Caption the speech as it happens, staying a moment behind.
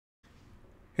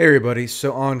Hey everybody,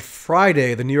 so on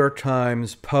Friday, the New York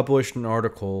Times published an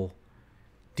article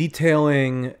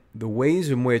detailing the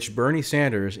ways in which Bernie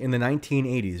Sanders in the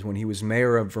 1980s, when he was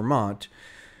mayor of Vermont,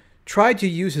 tried to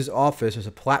use his office as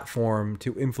a platform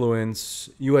to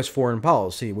influence U.S. foreign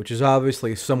policy, which is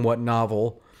obviously somewhat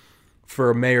novel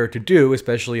for a mayor to do,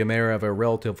 especially a mayor of a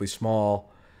relatively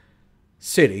small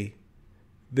city.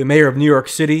 The mayor of New York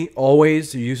City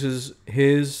always uses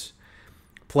his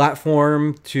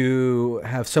platform to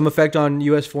have some effect on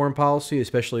U.S. foreign policy,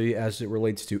 especially as it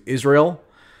relates to Israel,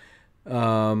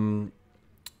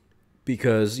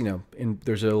 because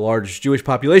there's a large Jewish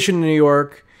population in New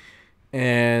York,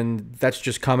 and that's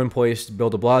just commonplace. Bill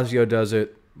De Blasio does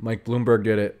it. Mike Bloomberg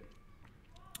did it.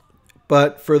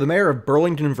 But for the mayor of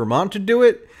Burlington, Vermont to do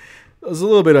it was a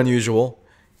little bit unusual.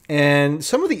 And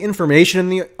some of the information in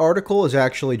the article is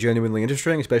actually genuinely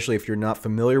interesting, especially if you're not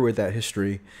familiar with that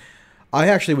history. I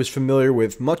actually was familiar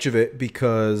with much of it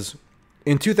because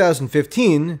in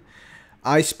 2015,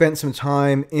 I spent some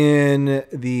time in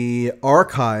the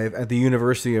archive at the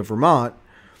University of Vermont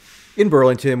in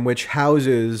Burlington, which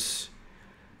houses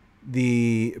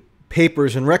the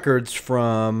papers and records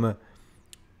from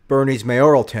Bernie's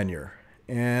mayoral tenure.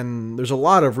 And there's a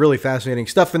lot of really fascinating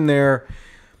stuff in there,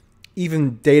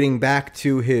 even dating back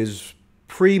to his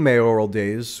pre-mayoral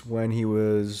days when he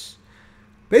was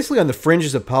basically on the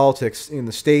fringes of politics in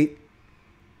the state.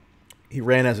 He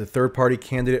ran as a third-party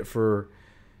candidate for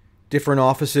different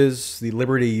offices. The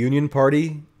Liberty Union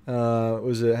Party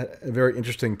was a very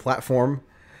interesting platform.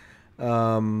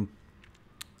 And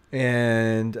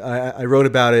I wrote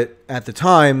about it at the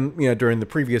time, during the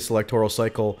previous electoral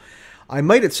cycle. I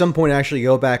might at some point actually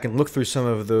go back and look through some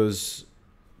of those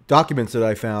documents that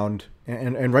I found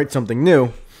and write something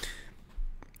new.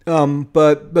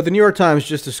 But the New York Times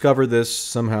just discovered this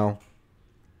somehow.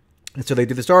 And so they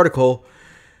did this article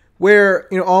where,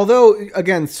 although,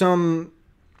 again, some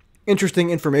interesting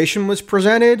information was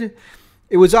presented,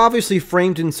 it was obviously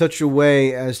framed in such a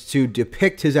way as to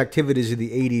depict his activities in the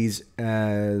 80s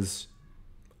as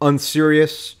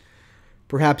unserious,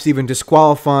 perhaps even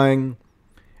disqualifying,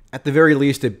 at the very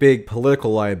least, a big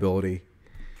political liability.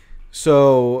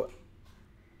 So,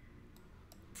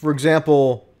 for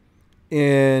example,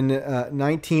 in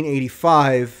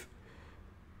 1985,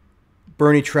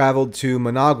 Bernie traveled to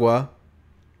Managua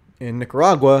in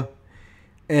Nicaragua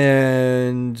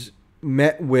and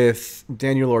met with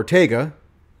Daniel Ortega,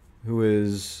 who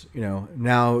is,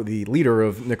 now the leader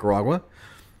of Nicaragua.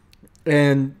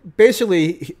 And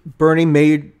basically, Bernie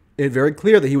made it very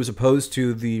clear that he was opposed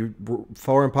to the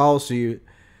foreign policy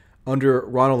under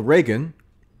Ronald Reagan,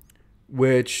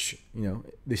 which,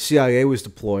 the CIA was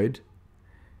deployed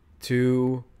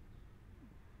to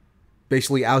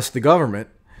basically oust the government.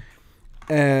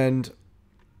 And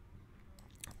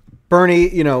Bernie,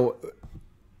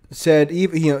 said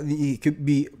he could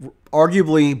be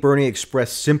arguably Bernie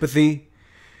expressed sympathy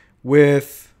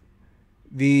with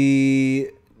the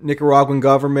Nicaraguan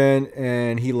government,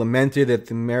 and he lamented that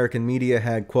the American media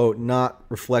had, quote, not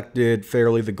reflected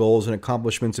fairly the goals and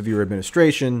accomplishments of your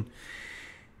administration,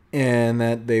 and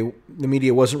that the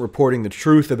media wasn't reporting the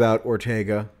truth about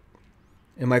Ortega.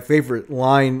 And my favorite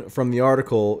line from the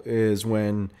article is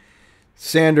when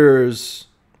Sanders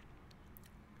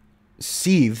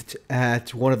seethed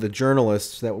at one of the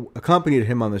journalists that accompanied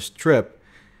him on this trip.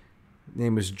 His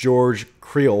name was George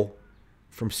Creel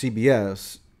from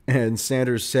CBS. And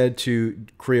Sanders said to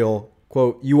Creel,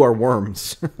 quote, "You are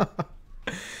worms."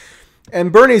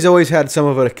 And Bernie's always had some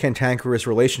of a cantankerous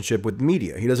relationship with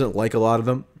media. He doesn't like a lot of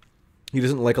them. He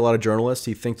doesn't like a lot of journalists.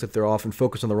 He thinks that they're often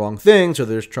focused on the wrong things, or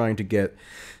they're just trying to get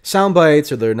sound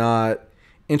bites, or they're not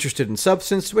interested in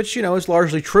substance, which, is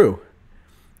largely true.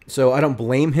 So I don't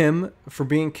blame him for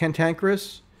being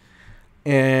cantankerous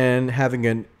and having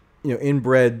an,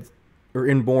 inbred or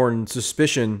inborn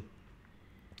suspicion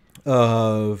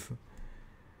of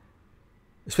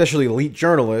especially elite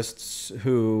journalists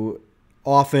who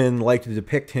often like to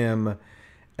depict him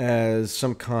as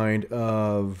some kind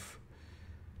of,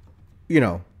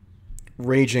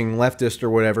 raging leftist or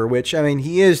whatever, which,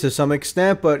 he is to some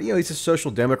extent, but, he's a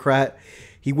social democrat.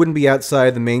 He wouldn't be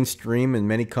outside the mainstream in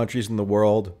many countries in the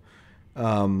world.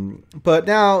 But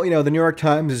now, the New York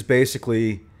Times is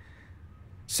basically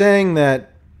saying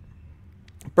that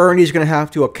Bernie's going to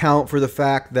have to account for the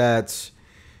fact that,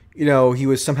 he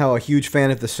was somehow a huge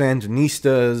fan of the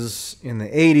Sandinistas in the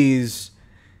 80s.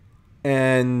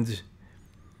 And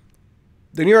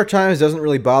the New York Times doesn't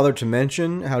really bother to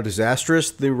mention how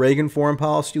disastrous the Reagan foreign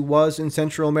policy was in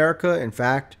Central America. In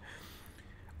fact,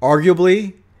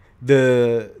 arguably,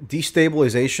 the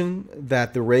destabilization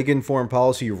that the Reagan foreign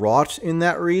policy wrought in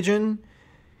that region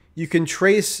you can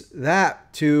trace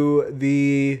that to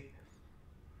the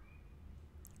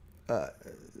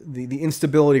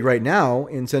instability right now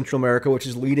in Central America, which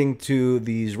is leading to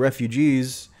these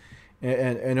refugees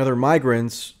and other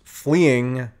migrants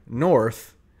fleeing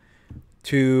north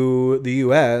to the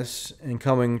U.S. and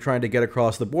trying to get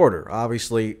across the border.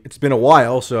 Obviously, it's been a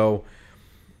while, so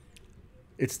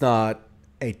it's not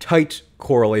a tight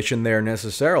correlation there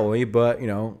necessarily, but,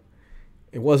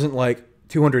 it wasn't like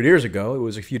 200 years ago. It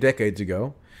was a few decades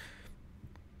ago.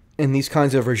 And these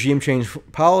kinds of regime change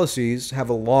policies have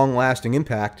a long-lasting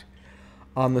impact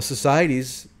on the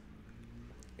societies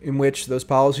in which those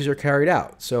policies are carried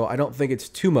out. So I don't think it's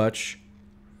too much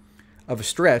of a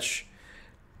stretch.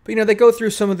 But, they go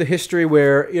through some of the history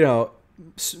where,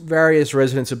 various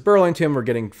residents of Burlington were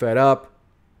getting fed up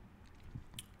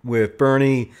with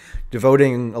Bernie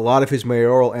devoting a lot of his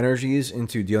mayoral energies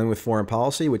into dealing with foreign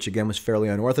policy, which, again, was fairly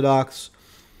unorthodox.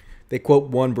 They quote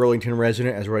one Burlington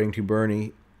resident as writing in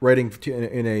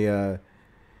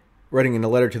a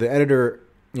letter to the editor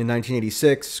in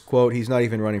 1986, quote, "He's not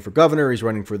even running for governor. He's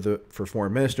running for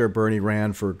foreign minister." Bernie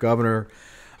ran for governor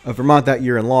of Vermont that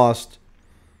year and lost.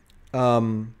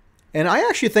 And I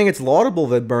actually think it's laudable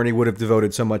that Bernie would have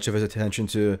devoted so much of his attention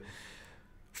to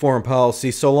foreign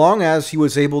policy, so long as he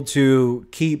was able to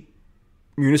keep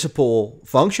municipal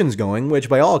functions going, which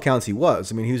by all accounts he was.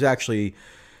 I mean, he was actually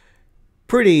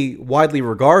pretty widely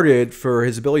regarded for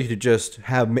his ability to just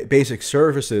have basic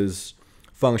services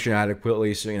function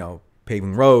adequately. So,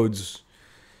 paving roads,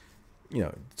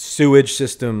 sewage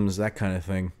systems, that kind of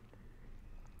thing.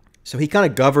 So he kind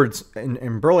of governed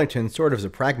in Burlington sort of as a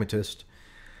pragmatist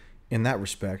in that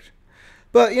respect.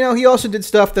 But, he also did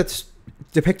stuff that's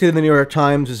depicted in the New York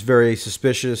Times as very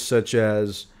suspicious, such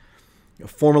as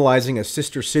formalizing a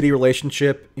sister city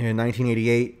relationship in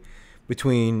 1988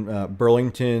 between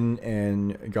Burlington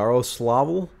and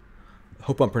Yaroslavl. I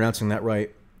hope I'm pronouncing that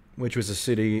right, which was a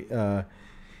city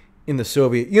in the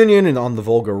Soviet Union and on the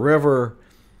Volga River.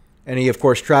 And he, of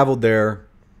course, traveled there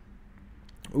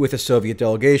with a Soviet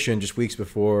delegation just weeks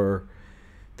before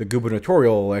the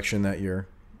gubernatorial election that year.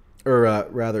 Or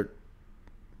rather,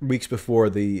 weeks before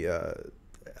the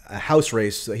House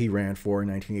race that he ran for in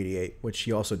 1988, which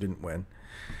he also didn't win.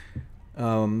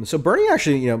 So Bernie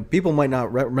actually, people might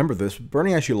not remember this,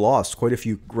 Bernie actually lost quite a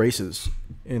few races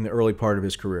in the early part of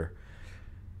his career.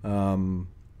 When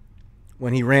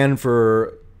he ran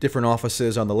for different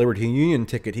offices on the Liberty Union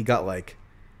ticket, he got like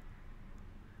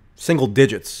single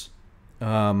digits.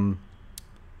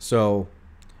 So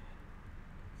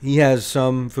he has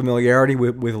some familiarity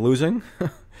with losing.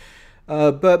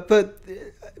 But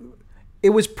it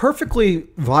was perfectly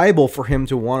viable for him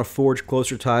to want to forge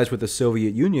closer ties with the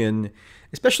Soviet Union,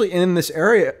 especially in this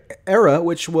era,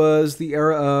 which was the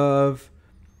era of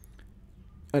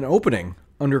an opening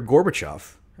under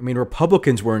Gorbachev. I mean,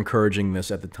 Republicans were encouraging this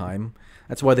at the time.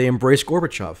 That's why they embraced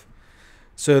Gorbachev.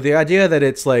 So the idea that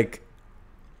it's like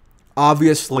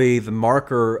obviously the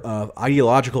marker of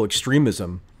ideological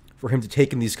extremism for him to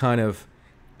take in these kind of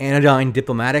anodyne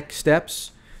diplomatic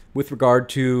steps with regard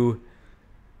to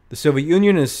the Soviet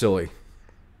Union is silly.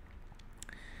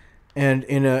 And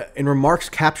in remarks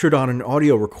captured on an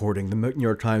audio recording, the New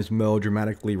York Times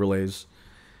melodramatically relays,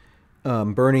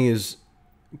 Bernie is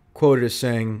quoted as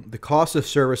saying, "The cost of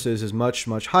services is much,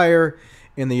 much higher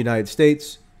in the United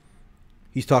States."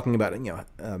 He's talking about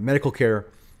medical care,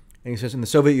 and he says in the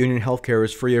Soviet Union, healthcare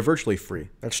is free or virtually free.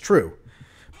 That's true.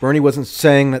 Bernie wasn't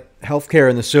saying that healthcare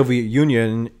in the Soviet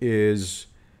Union is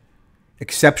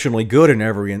exceptionally good in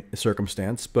every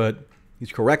circumstance, but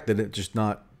he's correct that it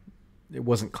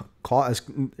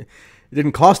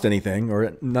didn't cost anything,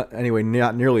 or not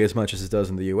nearly as much as it does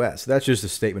in the U.S. That's just a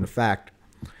statement of fact.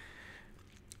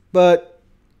 But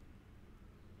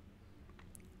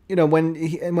when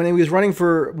he was running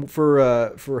for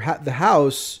the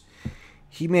House,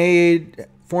 he made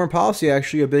foreign policy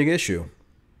actually a big issue.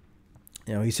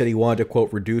 He said he wanted to,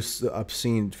 quote, reduce the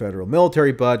obscene federal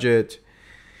military budget.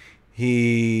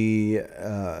 He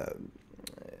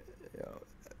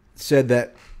said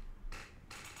that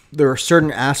there are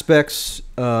certain aspects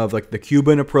of like the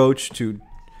Cuban approach to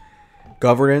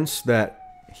governance that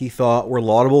he thought were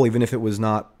laudable, even if it was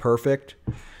not perfect.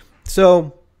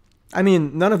 So, I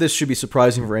mean, none of this should be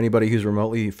surprising for anybody who's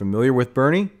remotely familiar with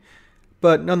Bernie.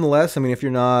 But nonetheless, I mean, if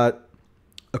you're not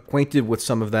acquainted with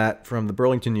some of that from the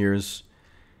Burlington years,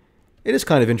 it is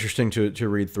kind of interesting to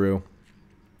read through.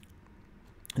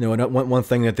 One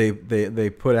thing that they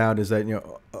put out is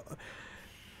that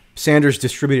Sanders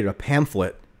distributed a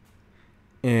pamphlet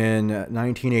in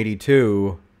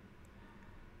 1982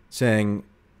 saying,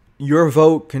 "Your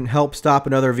vote can help stop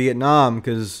another Vietnam,"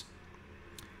 because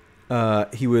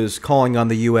he was calling on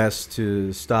the U.S.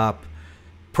 to stop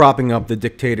propping up the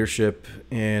dictatorship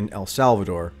in El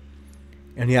Salvador.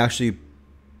 And he actually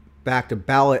backed a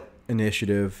ballot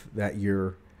initiative that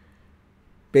year,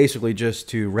 basically just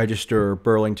to register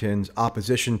Burlington's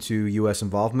opposition to U.S.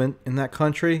 involvement in that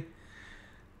country,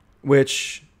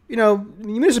 which, you know,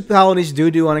 municipalities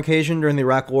do on occasion during the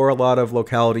Iraq War. A lot of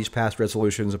localities passed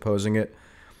resolutions opposing it.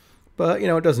 But, you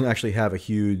know, it doesn't actually have a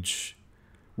huge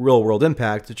real-world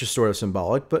impact. It's just sort of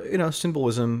symbolic. But, you know,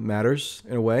 symbolism matters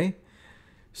in a way.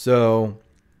 So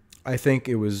I think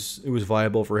it was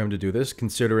viable for him to do this,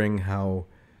 considering how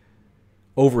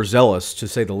overzealous, to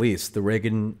say the least, the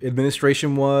Reagan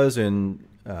administration was in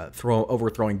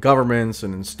overthrowing governments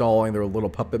and installing their little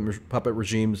puppet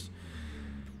regimes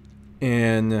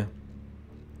in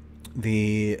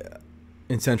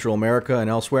Central America and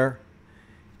elsewhere.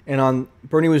 And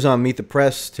Bernie was on Meet the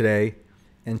Press today,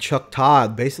 and Chuck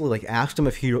Todd basically like asked him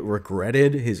if he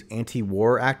regretted his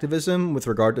anti-war activism with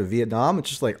regard to Vietnam. It's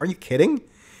just like, are you kidding?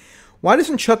 Why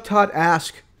doesn't Chuck Todd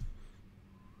ask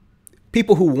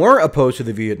people who weren't opposed to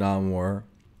the Vietnam War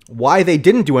why they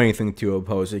didn't do anything to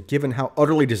oppose it, given how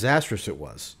utterly disastrous it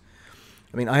was?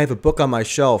 I mean, I have a book on my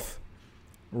shelf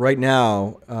right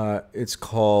now. It's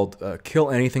called Kill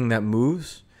Anything That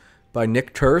Moves by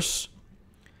Nick Terse.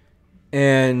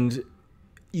 And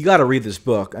you got to read this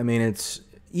book. I mean, it's,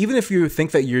 even if you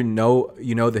think that you know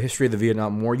the history of the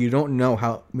Vietnam War, you don't know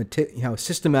how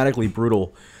systematically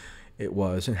brutal it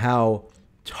was and how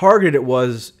targeted it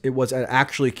was at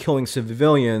actually killing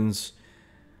civilians,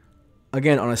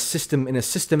 again, in a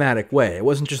systematic way. It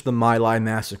wasn't just the My Lai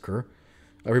massacre.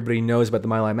 Everybody knows about the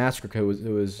My Lai massacre. It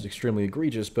was extremely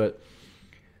egregious, but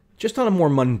just on a more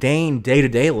mundane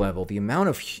day-to-day level, the amount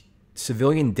of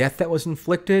civilian death that was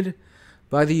inflicted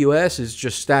by the U.S. is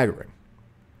just staggering.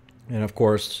 And of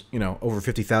course, you know, over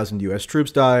 50,000 U.S. troops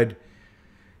died.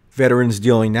 Veterans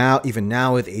dealing even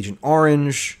now with Agent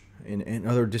Orange and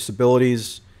other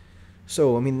disabilities.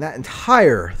 So, I mean, that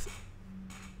entire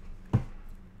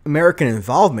American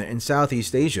involvement in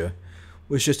Southeast Asia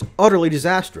was just utterly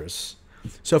disastrous.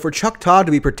 So for Chuck Todd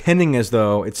to be pretending as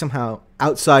though it's somehow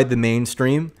outside the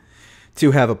mainstream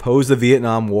to have opposed the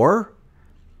Vietnam War,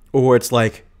 or it's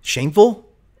like shameful,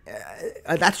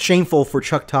 that's shameful for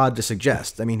Chuck Todd to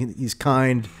suggest. I mean, he's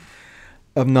kind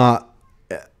of not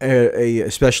a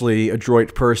especially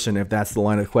adroit person if that's the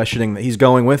line of questioning that he's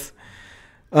going with.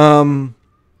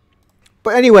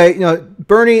 But anyway, you know,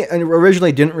 Bernie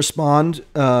originally didn't respond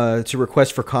to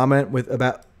requests for comment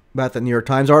about the New York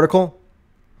Times article.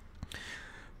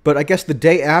 But I guess the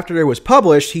day after it was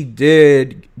published, he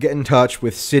did get in touch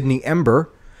with Sydney Ember,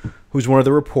 who's one of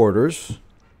the reporters.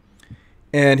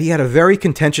 And he had a very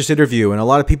contentious interview, and a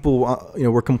lot of people,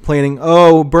 were complaining,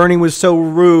 "Oh, Bernie was so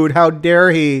rude. How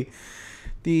dare he?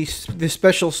 The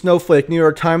special snowflake New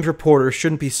York Times reporter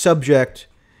shouldn't be subject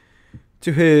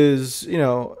to his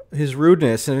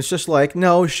rudeness." And it's just like,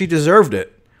 no, she deserved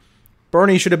it.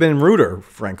 Bernie should have been ruder,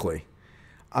 frankly.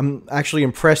 I'm actually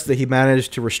impressed that he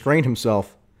managed to restrain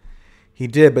himself. He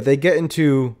did, but they get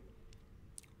into.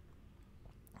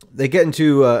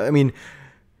 I mean.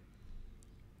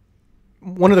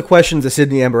 One of the questions that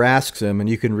Sydney Ember asks him, and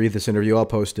you can read this interview, I'll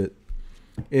post it,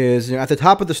 is, at the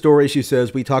top of the story, she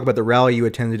says, "We talk about the rally you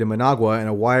attended in Managua," and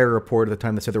a Wire report at the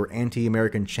time that said there were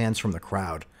anti-American chants from the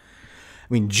crowd.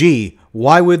 I mean, gee,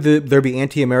 why would there be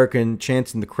anti-American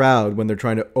chants in the crowd when they're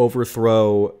trying to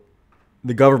overthrow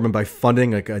the government by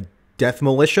funding like a death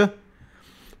militia?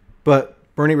 But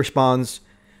Bernie responds,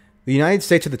 "The United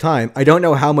States at the time, I don't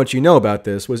know how much you know about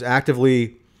this, was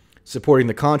actively supporting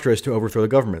the Contras to overthrow the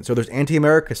government. So there's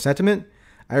anti-America sentiment."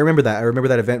 I remember that. I remember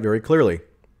that event very clearly.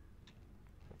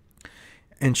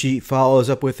 And she follows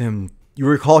up with him, "You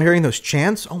recall hearing those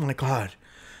chants? Oh my God.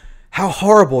 How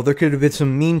horrible. There could have been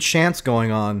some mean chants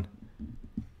going on."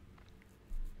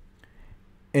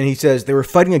 And he says, "They were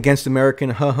fighting against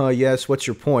American, haha, yes, what's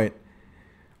your point?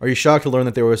 Are you shocked to learn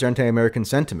that there was anti-American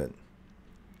sentiment?"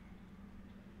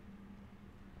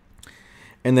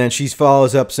 And then she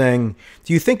follows up saying,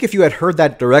 "Do you think if you had heard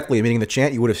that directly, meaning the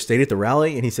chant, you would have stayed at the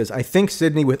rally?" And he says, "I think,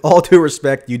 Sydney, with all due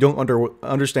respect, you don't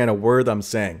understand a word I'm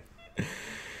saying."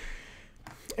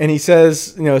 And he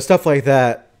says, stuff like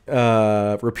that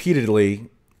repeatedly.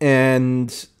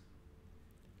 And,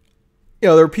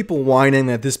 there are people whining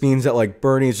that this means that, like,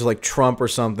 Bernie's just like Trump or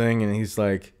something, and he's,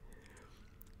 like,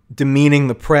 demeaning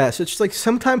the press. It's just like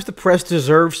sometimes the press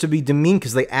deserves to be demeaned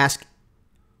because they ask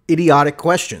idiotic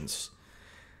questions.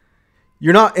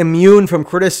 You're not immune from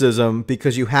criticism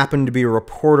because you happen to be a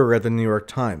reporter at the New York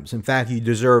Times. In fact, you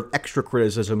deserve extra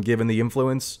criticism given the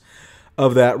influence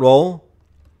of that role.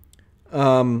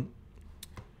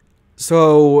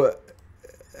 So,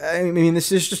 I mean,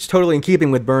 this is just totally in keeping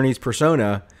with Bernie's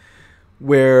persona,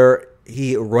 where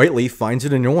he rightly finds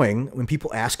it annoying when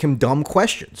people ask him dumb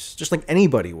questions, just like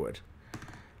anybody would.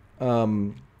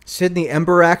 Sydney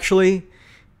Ember actually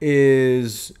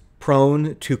is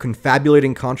prone to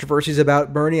confabulating controversies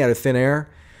about Bernie out of thin air.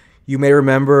 You may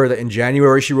remember that in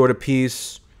January she wrote a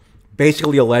piece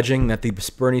basically alleging that the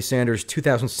Bernie Sanders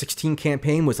 2016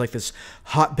 campaign was like this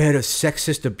hotbed of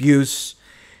sexist abuse,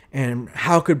 and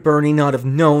how could Bernie not have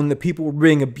known that people were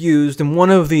being abused? And one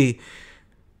of the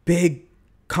big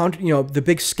the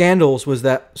big scandals was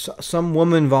that some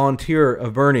woman volunteer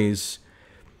of Bernie's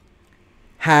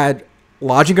had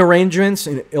lodging arrangements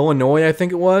in Illinois, I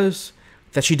think it was,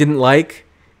 that she didn't like,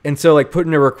 and so like put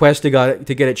in a request to get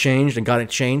it changed and got it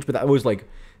changed, but that was like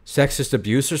sexist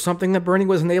abuse or something that Bernie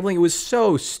was enabling. It was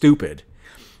so stupid.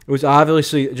 It was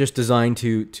obviously just designed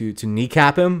to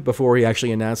kneecap him before he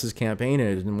actually announced his campaign, and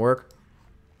it didn't work.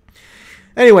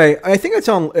 Anyway, I think it's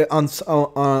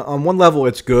on one level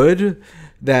it's good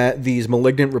that these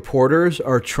malignant reporters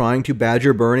are trying to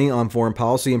badger Bernie on foreign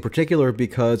policy in particular,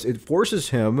 because it forces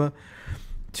him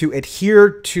to adhere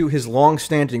to his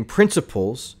long-standing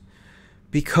principles,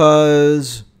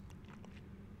 because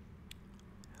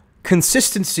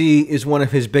consistency is one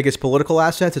of his biggest political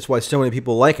assets. It's why so many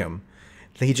people like him.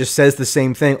 He just says the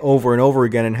same thing over and over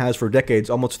again and has for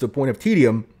decades, almost to the point of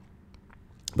tedium.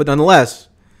 But nonetheless,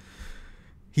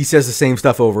 he says the same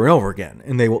stuff over and over again,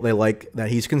 and they like that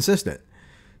he's consistent.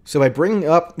 So by bringing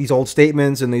up these old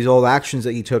statements and these old actions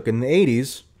that he took in the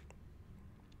 80s,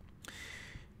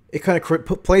 it kind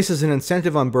of places an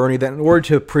incentive on Bernie that in order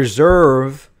to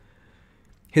preserve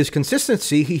his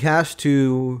consistency, he has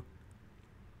to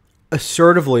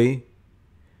assertively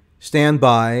stand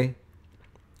by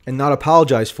and not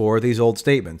apologize for these old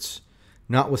statements,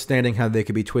 notwithstanding how they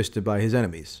could be twisted by his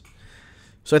enemies.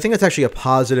 So I think that's actually a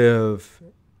positive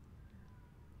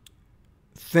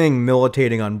thing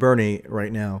militating on Bernie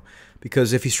right now,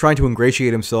 because if he's trying to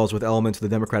ingratiate himself with elements of the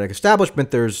Democratic establishment,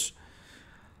 there's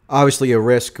obviously a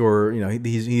risk, or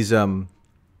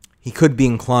he could be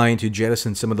inclined to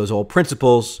jettison some of those old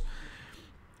principles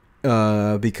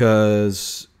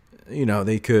because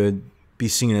they could be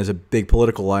seen as a big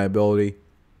political liability,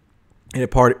 and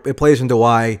it plays into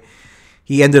why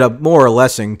he ended up more or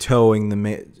less towing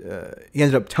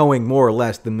more or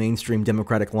less the mainstream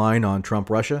Democratic line on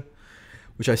Trump-Russia,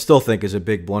 which I still think is a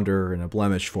big blunder and a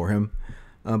blemish for him.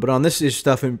 But on this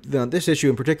issue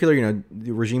in particular,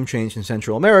 the regime change in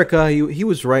Central America, he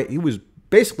was right. He was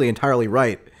basically entirely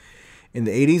right in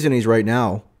the 80s, and he's right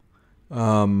now.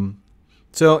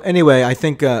 So anyway, I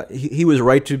think he was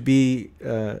right to be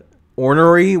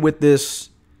ornery with this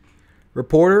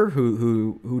reporter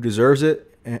who deserves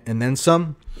it and then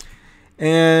some.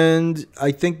 And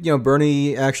I think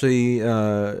Bernie actually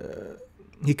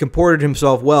he comported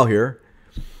himself well here.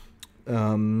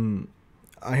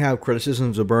 I have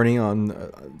criticisms of Bernie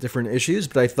on different issues,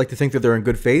 but I like to think that they're in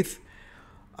good faith.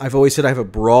 I've always said I have a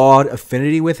broad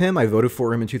affinity with him. I voted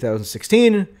for him in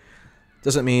 2016.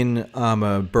 Doesn't mean I'm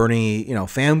a Bernie,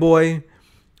 fanboy.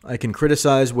 I can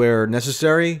criticize where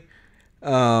necessary.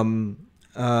 But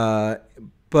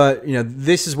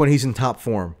this is when he's in top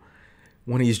form,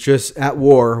 when he's just at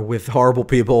war with horrible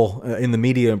people in the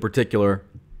media in particular,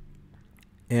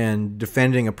 and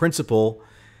defending a principle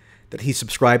that he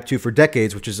subscribed to for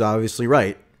decades, which is obviously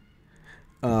right.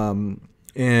 Hopefully,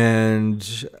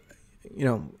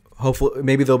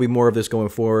 maybe there'll be more of this going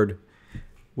forward.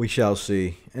 We shall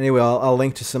see. Anyway, I'll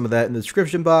link to some of that in the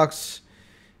description box.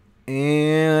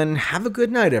 And have a good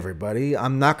night, everybody.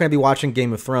 I'm not going to be watching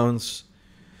Game of Thrones,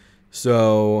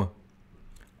 so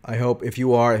I hope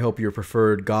your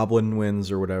preferred Goblin wins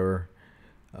or whatever.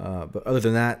 But other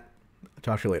than that, I'll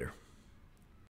talk to you later.